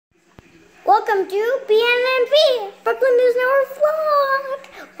welcome to BNNV, Brooklyn News Network Vlog.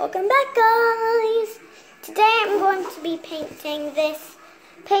 Welcome back, guys. Today I'm going to be painting this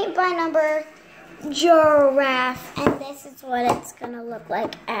paint by number giraffe, and this is what it's going to look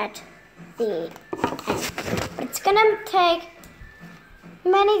like at the end. It's going to take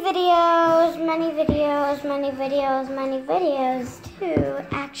many videos to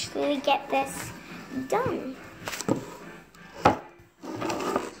actually get this done.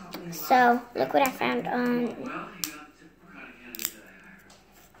 So, look what I found on...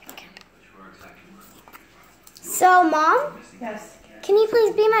 Okay. So, Mom? Yes? Can you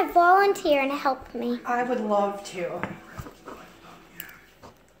please be my volunteer and help me? I would love to.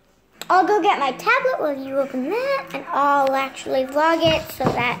 I'll go get my tablet while you open that, and I'll actually vlog it so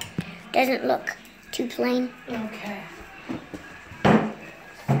that it doesn't look too plain. Okay.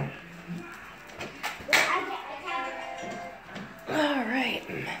 All right.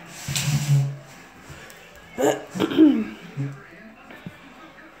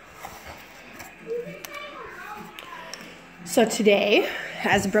 So today,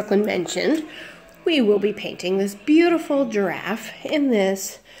 as Brooklyn mentioned, we will be painting this beautiful giraffe in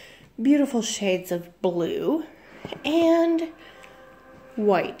this beautiful shades of blue and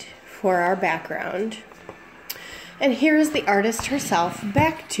white for our background. And here is the artist herself.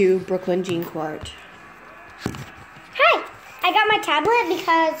 Back to Brooklyn Jeancourt. Hi! I got my tablet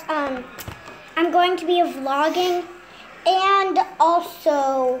because I'm going to be vlogging and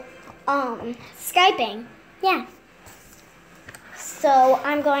also Skyping. Yeah. So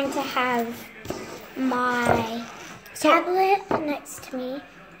I'm going to have my tablet next to me.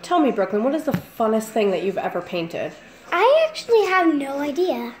 Tell me, Brooklyn, what is the funnest thing that you've ever painted? I actually have no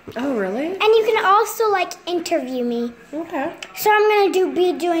idea. Oh, really? And you can also like interview me. Okay. So I'm gonna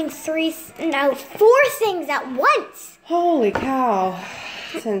be doing 4 things at once. Holy cow.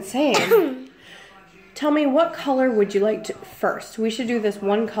 It's insane. Tell me, what color would you like to first? We should do this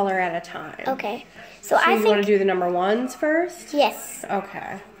one color at a time. Okay. So I I think you want to do the number ones first? Yes.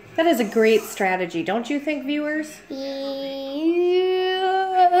 Okay. That is a great strategy, don't you think, viewers? Yes.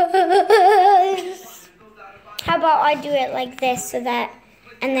 How about I do it like this so that,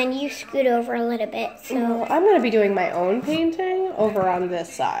 and then you scoot over a little bit. So Well, I'm going to be doing my own painting over on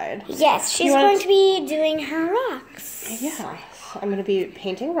this side. yes, she's going to be doing her rocks. Yeah, I'm going to be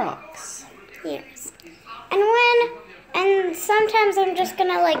painting rocks. Yes. And sometimes I'm just going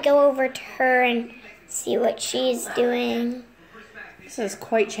to like go over to her and see what she's doing. This is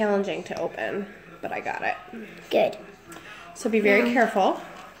quite challenging to open, but I got it. Good. So be very careful.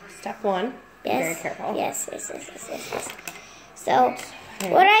 Step one. Yes. Be very careful. Yes. So,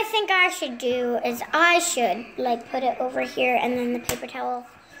 what I think I should do is I should like put it over here, and then the paper towel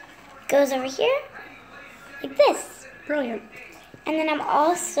goes over here, like this. Brilliant. And then I'm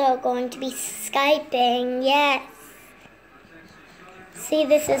also going to be Skyping. Yes. See,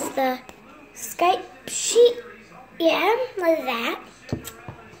 this is the Skype sheet. Yeah, like that.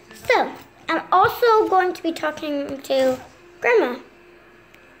 So, I'm also going to be talking to Grandma.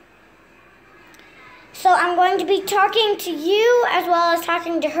 So I'm going to be talking to you as well as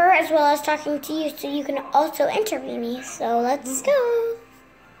talking to her as well as talking to you, so you can also interview me. So let's go.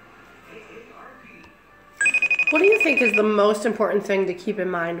 What do you think is the most important thing to keep in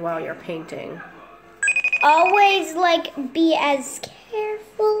mind while you're painting? Always like be as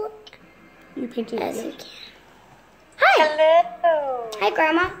careful You painting as you it? can. Hi. Hello. Hi,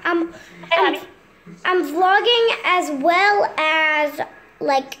 Grandma. Hi, honey. I'm vlogging as well as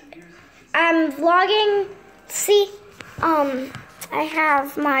like I'm vlogging. See, I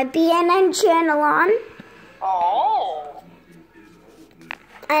have my BNN channel on, Oh.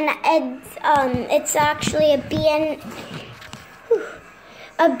 and it's actually a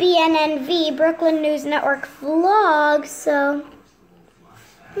BNNV Brooklyn News Network vlog. So.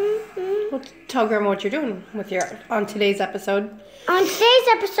 Well, tell Grandma what you're doing with on today's episode. On today's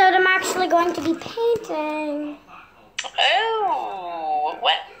episode, I'm actually going to be painting. Oh,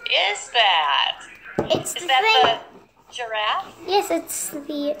 what is that? It's Is the that thing. the giraffe? Yes, it's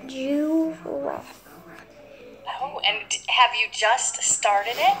the giraffe. Oh, and have you just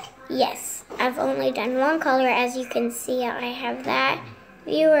started it? Yes, I've only done one color. As you can see, I have that.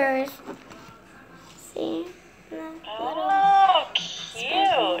 Viewers, see? Oh,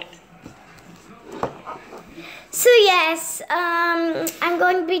 cute. So yes, I'm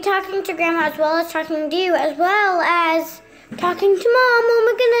going to be talking to Grandma as well as talking to you, as well as talking to Mom. Oh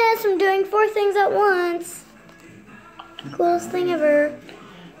my goodness, I'm doing 4 things at once. Coolest thing ever.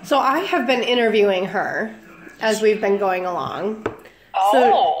 So I have been interviewing her as we've been going along.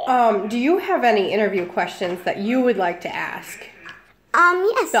 Oh. So, do you have any interview questions that you would like to ask?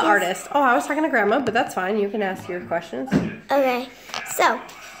 Yes. The yes. artist. Oh, I was talking to Grandma, but that's fine. You can ask your questions. Okay. So,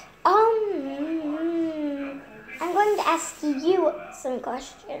 I'm going to ask you some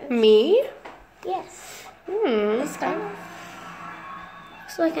questions. Me? Yes. Hmm. It's kind of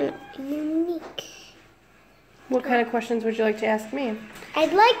looks like an unique. What kind of questions would you like to ask me?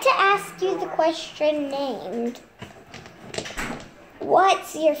 I'd like to ask you the question named,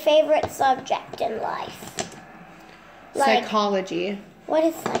 what's your favorite subject in life? Like, Psychology. what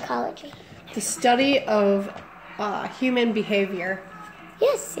is psychology? The study of human behavior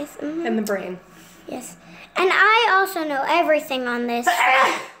Yes, yes. Mhm. and the brain. Yes. And I also know everything on this.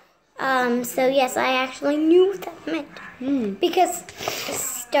 So yes, I actually knew what that meant. Because I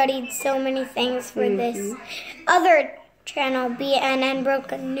studied so many things for this other channel, BNN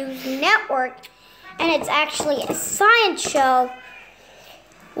Brooklyn News Network. And it's actually a science show.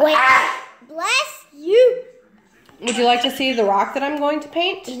 Wait, bless you. Would you like to see the rock that I'm going to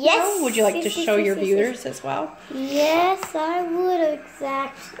paint? Yes. No? Would you like to Yes, yes, show yes, your yes, viewers as well? Yes, I would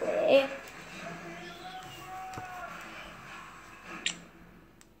exactly.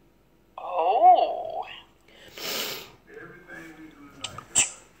 Oh.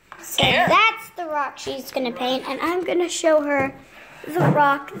 So that's the rock she's gonna paint, and I'm gonna show her the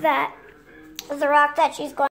rock that she's going